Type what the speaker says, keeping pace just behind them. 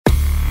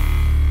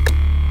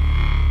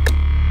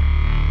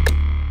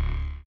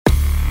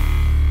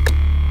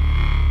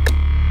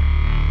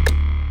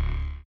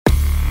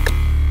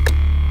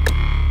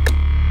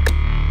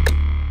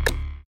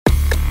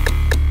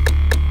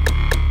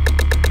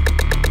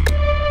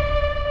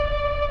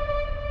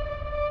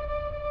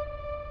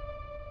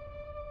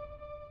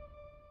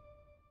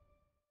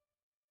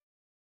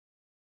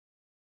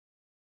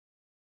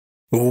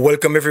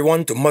Welcome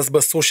everyone to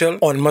Mustbus Social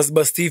on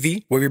Mustbus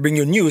TV, where we bring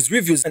you news,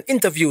 reviews, and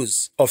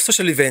interviews of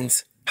social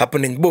events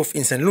happening both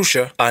in St.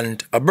 Lucia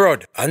and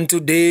abroad. And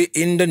today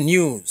in the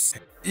news.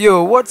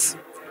 Yo, what's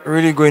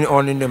really going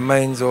on in the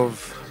minds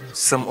of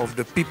some of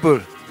the people?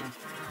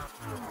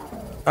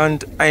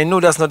 And I know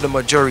that's not the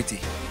majority,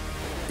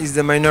 it's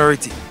the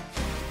minority.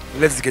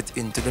 Let's get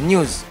into the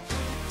news.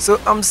 So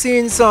I'm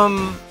seeing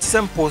some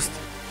posts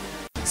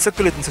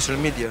circulating social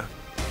media,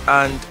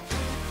 and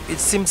it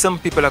seems some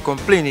people are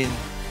complaining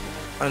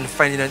and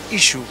finding an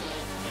issue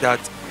that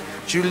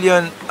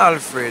Julien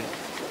Alfred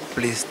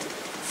placed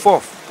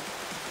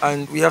fourth.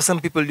 And we have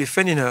some people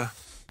defending her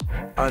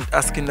and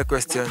asking the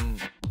question,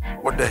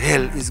 what the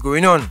hell is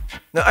going on?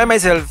 Now I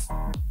myself,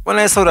 when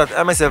I saw that,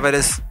 I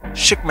just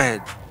shook my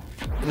head.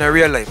 In a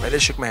real life, I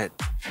just shook my head.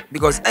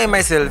 Because I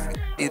myself,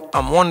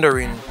 I'm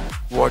wondering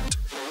what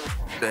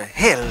the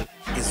hell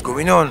is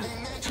going on.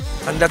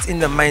 And that's in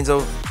the minds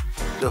of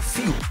the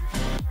few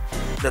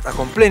that are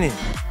complaining.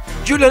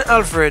 Julien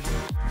Alfred,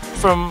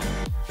 from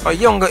a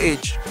younger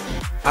age,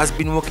 has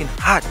been working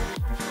hard.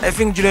 I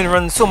think Julien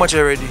runs so much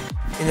already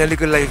in her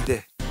little life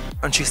there,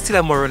 and she still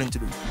has more running to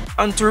do.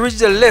 And to reach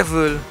the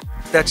level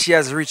that she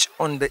has reached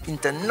on the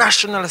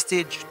international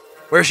stage,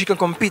 where she can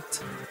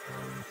compete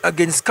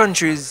against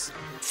countries,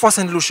 for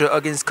St. Lucia,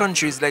 against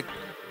countries like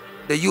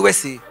the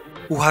USA,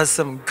 who has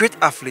some great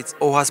athletes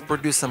or has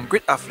produced some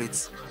great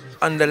athletes,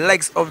 and the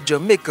likes of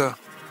Jamaica,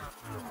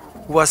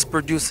 who has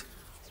produced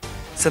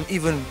some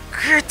even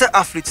greater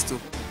athletes too.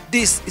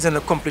 This is an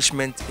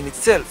accomplishment in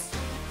itself.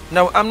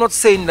 Now, I'm not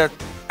saying that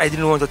I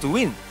didn't want her to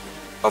win.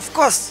 Of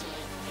course,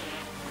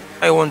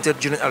 I wanted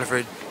Julien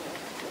Alfred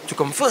to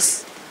come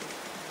first.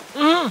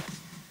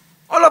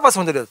 All of us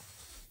wanted it.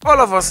 All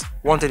of us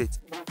wanted it.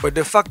 But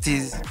the fact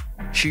is,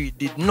 she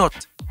did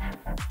not.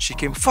 She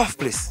came fourth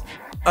place.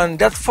 And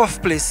that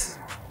fourth place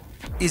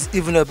is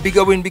even a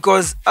bigger win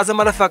because, as a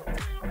matter of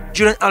fact,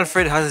 Julien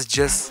Alfred has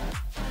just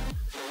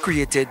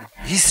created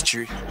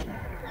history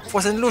for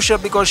St. Lucia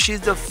because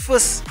she's the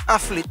first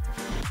athlete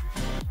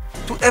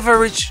to ever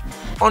reach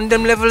on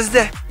them levels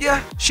there.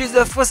 Yeah, she's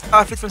the first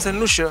athlete from St.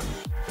 Lucia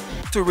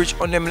to reach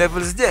on them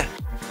levels there.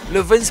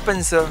 Levin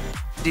Spencer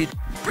did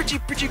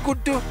pretty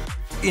good too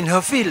in her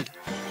field.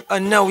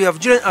 And now we have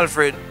Julien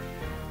Alfred,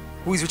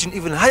 who is reaching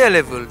even higher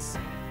levels.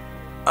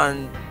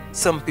 And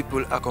some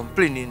people are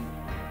complaining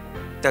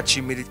that she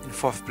made it in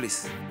fourth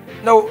place.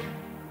 Now,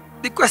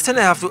 the question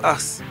I have to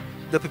ask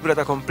the people that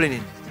are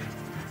complaining,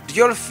 do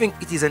you all think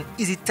it is an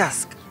easy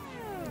task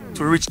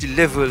to reach the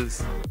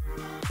levels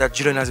that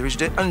Julien has reached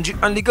there? And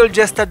the girl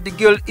just that the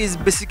girl is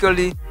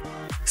basically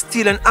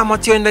still an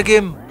amateur in the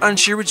game, and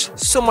she reached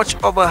so much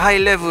of a high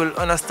level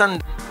on a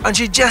standard, and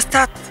she just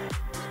started.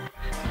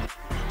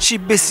 She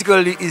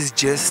basically is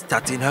just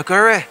starting her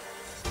career.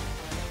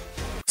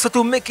 So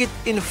to make it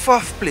in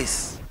fourth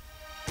place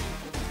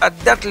at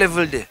that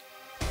level there,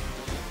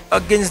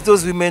 against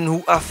those women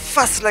who are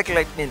fast like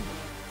lightning,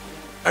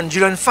 and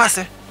Julien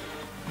fast,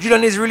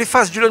 Julien is really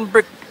fast. Julien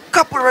break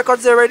couple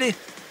records already.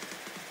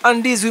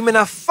 And these women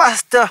are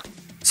faster.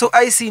 So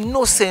I see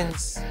no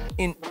sense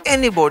in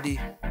anybody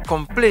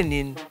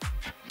complaining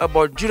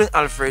about Julien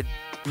Alfred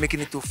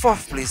making it to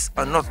fourth place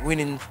and not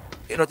winning,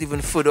 not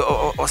even further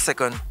or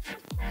second.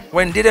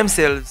 When they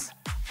themselves,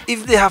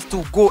 if they have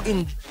to go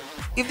in,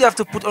 if they have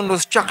to put on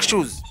those track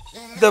shoes,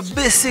 the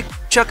basic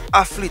track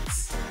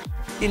athletes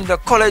in the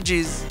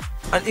colleges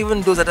and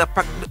even those that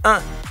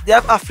are they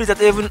have athletes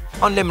that are even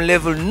on them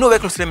level, nowhere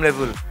close to them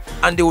level,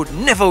 and they would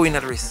never win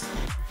that race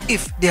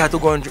if they had to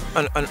go and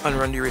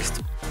run the race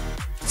too.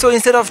 So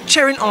instead of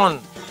cheering on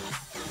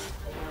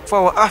for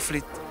our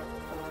athlete,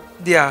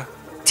 they are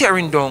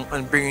tearing down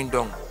and bringing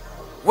down.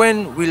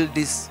 When will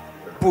this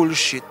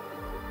bullshit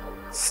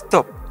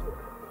stop?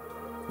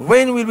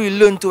 When will we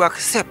learn to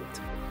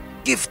accept,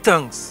 give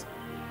thanks,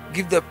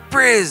 give the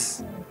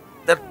praise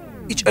that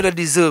each other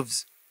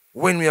deserves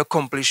when we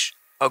accomplish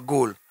a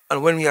goal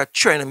and when we are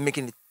trying and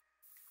making it?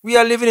 We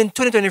are living in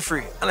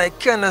 2023, and I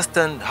can't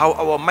understand how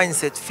our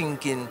mindset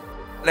thinking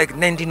like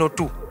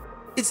 1902.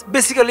 It's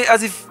basically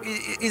as if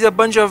it's a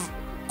bunch of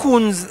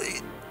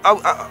coons.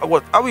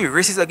 What, are we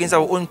racist against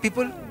our own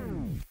people?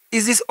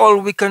 Is this all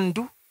we can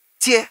do?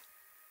 Tear,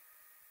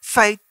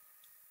 fight,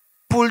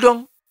 pull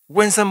down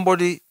when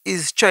somebody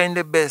is trying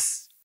their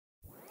best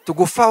to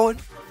go forward?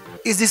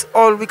 Is this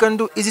all we can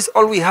do? Is this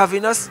all we have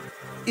in us?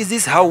 Is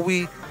this how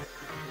we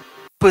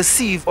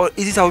perceive, or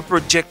is this how we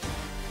project?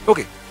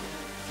 Okay,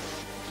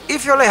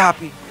 if you're like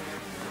happy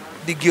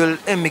the girl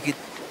and make it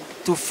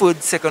to third,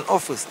 second or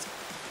first,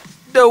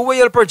 the way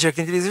you're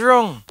projecting it is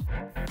wrong.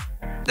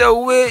 The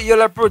way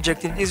you're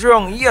projecting it is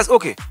wrong. Yes,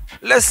 okay,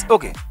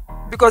 okay,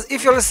 because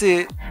if you'll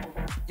say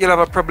you'll have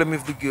a problem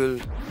with the girl,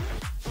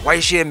 why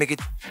she make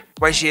it,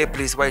 why she a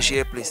place,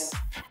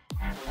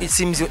 it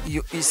seems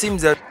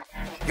that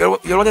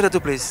you wanted her to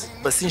place,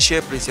 but since she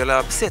a place, you're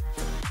upset.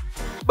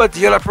 But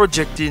you're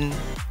projecting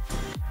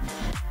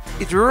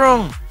it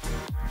wrong.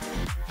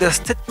 The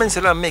statements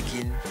you're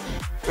making,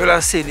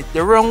 you're saying it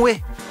the wrong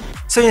way.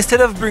 So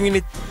instead of bringing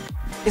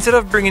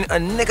a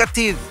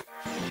negative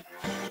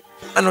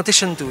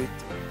annotation to it.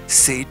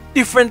 Say it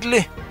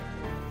differently.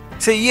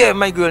 Say, yeah,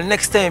 my girl,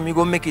 next time you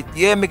go make it.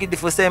 Yeah, make it the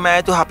first time. I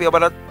ain't too happy about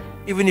that,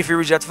 even if you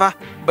reach that far.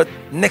 But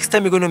next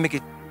time you're gonna make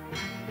it.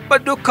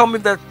 But don't come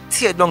with that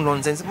tear down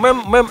nonsense.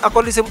 I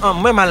call this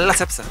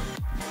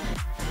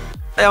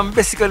I am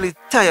basically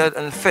tired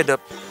and fed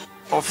up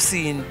of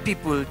seeing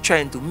people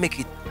trying to make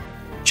it,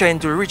 trying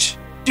to reach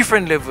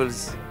different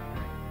levels,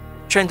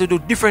 trying to do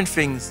different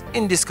things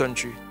in this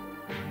country.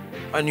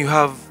 And you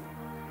have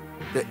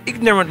the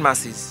ignorant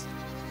masses,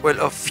 well,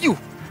 a few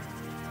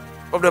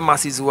of the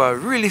masses who are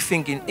really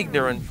thinking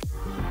ignorant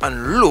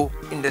and low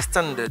in the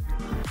standard,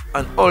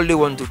 and all they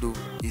want to do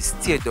is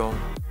tear down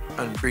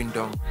and bring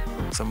down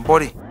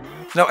somebody.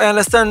 Now I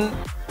understand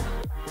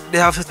they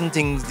have certain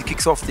things, the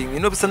kicks off thing. You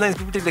know, sometimes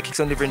people take the kicks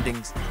on different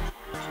things.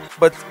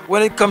 But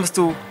when it comes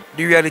to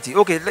the reality,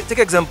 okay, let's take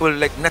example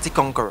like Natty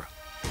Conqueror.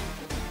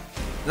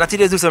 Natty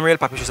does do some real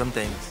papi show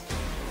sometimes,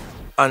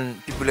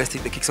 and people let's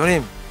take the kicks on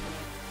him.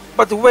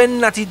 But when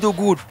Natty do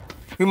good,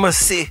 we must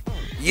say,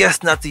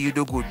 yes, Natty, you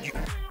do good.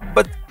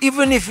 But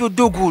even if you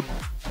do good,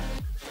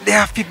 they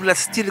have people that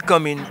still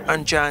come in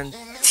and try and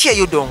tear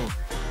you down.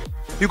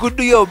 You could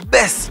do your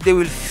best, they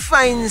will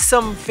find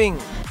something.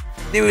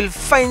 They will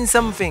find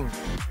something.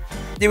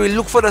 They will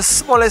look for the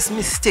smallest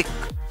mistake.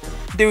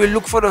 They will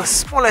look for the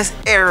smallest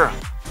error,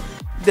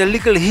 the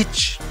little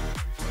hitch,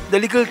 the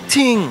little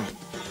thing,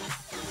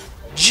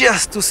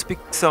 just to speak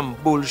some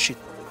bullshit.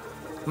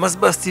 Must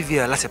bust TV,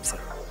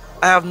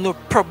 I have no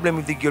problem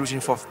with the girl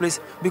reaching fourth place,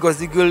 because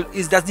the girl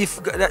is that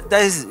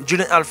is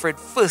Julien Alfred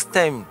first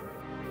time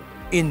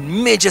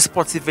in major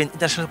sports event,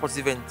 international sports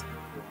event,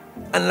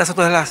 and that's not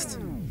her last.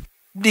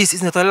 This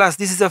is not her last.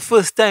 This is her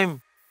first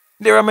time.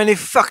 There are many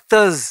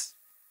factors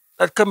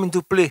that come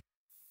into play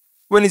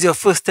when it's your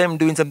first time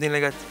doing something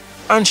like that,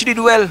 and she did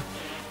well,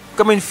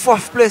 coming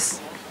fourth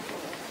place.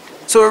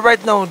 So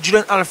right now,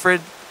 Julien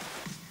Alfred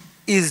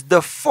is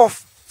the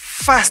fourth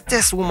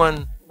fastest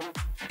woman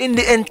in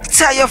the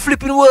entire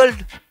flipping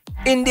world.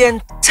 In the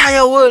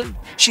entire world,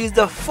 she is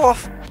the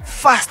fourth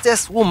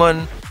fastest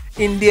woman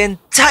in the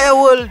entire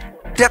world.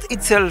 That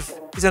itself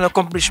is an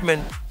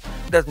accomplishment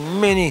that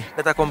many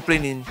that are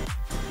complaining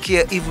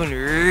can't even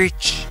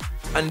reach,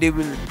 and they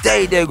will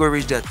die there go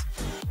reach that.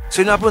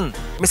 So you know happen,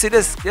 me say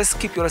this, just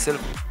keep yourself,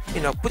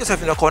 put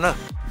yourself in a corner.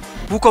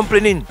 Who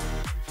complaining?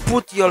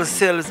 Put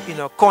yourselves in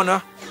a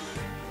corner,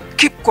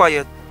 keep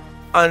quiet,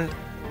 and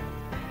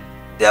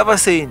they have a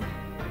saying,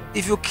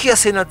 if you can't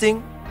say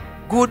nothing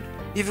good,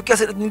 if you can't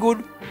say nothing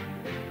good,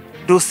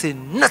 don't say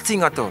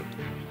nothing at all.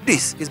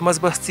 This is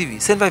Masbas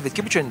TV. Send 5,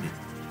 keep it trending,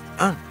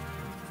 and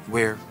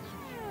we're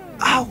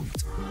out.